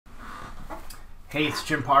Hey, it's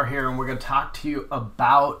Jim Paar here, and we're going to talk to you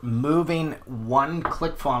about moving one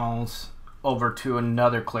ClickFunnels over to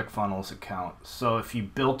another ClickFunnels account. So if you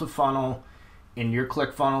built a funnel in your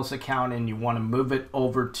ClickFunnels account and you want to move it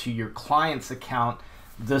over to your client's account,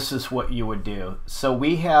 this is what you would do. So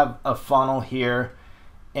we have a funnel here,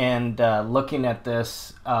 and looking at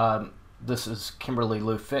this, this is Kimberly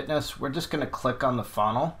Lou Fitness. We're just going to click on the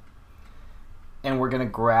funnel, and we're going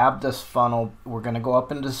to grab this funnel. We're going to go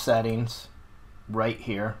up into settings right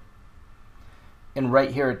here, and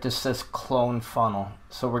right here it just says clone funnel.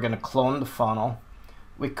 So we're going to clone the funnel.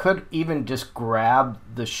 We could even just grab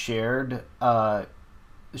the shared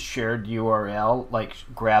URL, like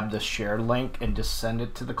grab the share link and just send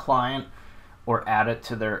it to the client or add it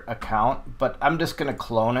to their account, but I'm just going to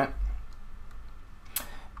clone it,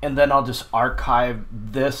 and then I'll just archive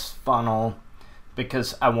this funnel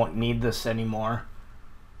because I won't need this anymore.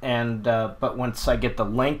 And but once I get the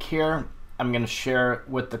link here, I'm going to share it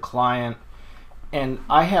with the client, and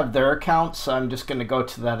I have their account, so I'm just going to go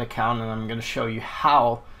to that account and I'm going to show you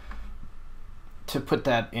how to put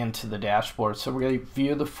that into the dashboard. So we're going to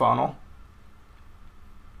view the funnel,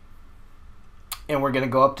 and we're going to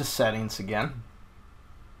go up to settings again,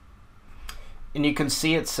 and you can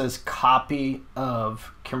see it says copy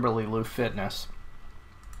of Kimberly Lou Fitness.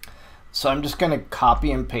 So I'm just going to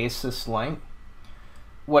copy and paste this link.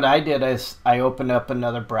 What I did is I opened up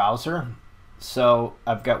another browser. So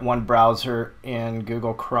I've got one browser in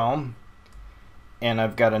Google Chrome, and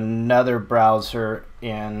I've got another browser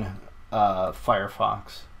in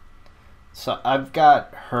Firefox. So I've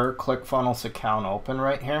got her ClickFunnels account open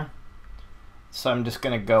right here. So I'm just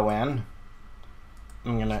going to go in.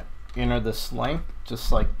 I'm going to enter this link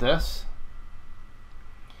just like this.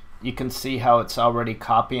 You can see how it's already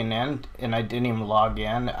copying in, and I didn't even log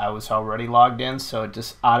in. I was already logged in, so it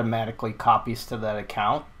just automatically copies to that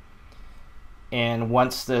account. And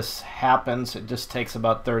once this happens, it just takes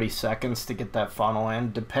about 30 seconds to get that funnel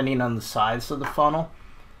in, depending on the size of the funnel.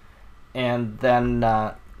 And then,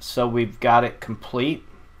 so we've got it complete.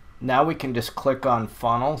 Now we can just click on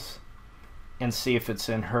funnels and see if it's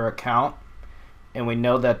in her account. And we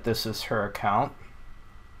know that this is her account.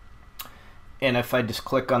 And if I just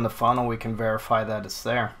click on the funnel, we can verify that it's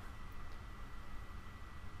there.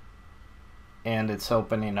 And it's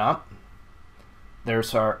opening up.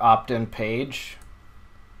 There's our opt-in page.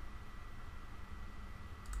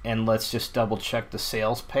 And let's just double check the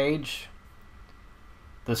sales page.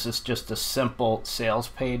 This is just a simple sales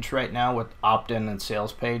page right now with opt-in and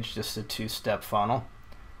sales page, just a two-step funnel.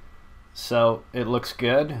 So it looks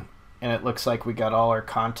good, and it looks like we got all our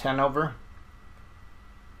content over.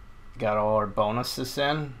 Got all our bonuses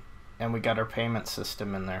in, and we got our payment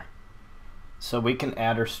system in there. So we can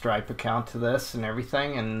add our Stripe account to this and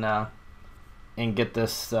everything, and get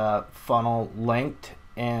this funnel linked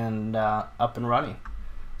and up and running.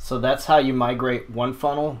 So that's how you migrate one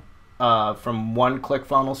funnel from one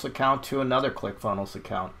ClickFunnels account to another ClickFunnels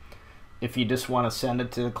account. If you just want to send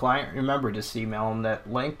it to the client, remember, just email them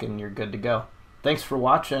that link and you're good to go. Thanks for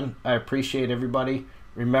watching. I appreciate everybody.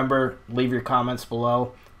 Remember, leave your comments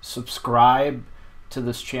below. Subscribe to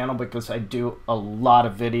this channel because I do a lot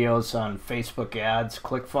of videos on Facebook ads,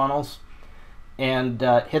 ClickFunnels. And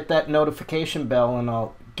hit that notification bell, and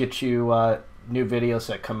I'll get you new videos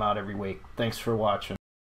that come out every week. Thanks for watching.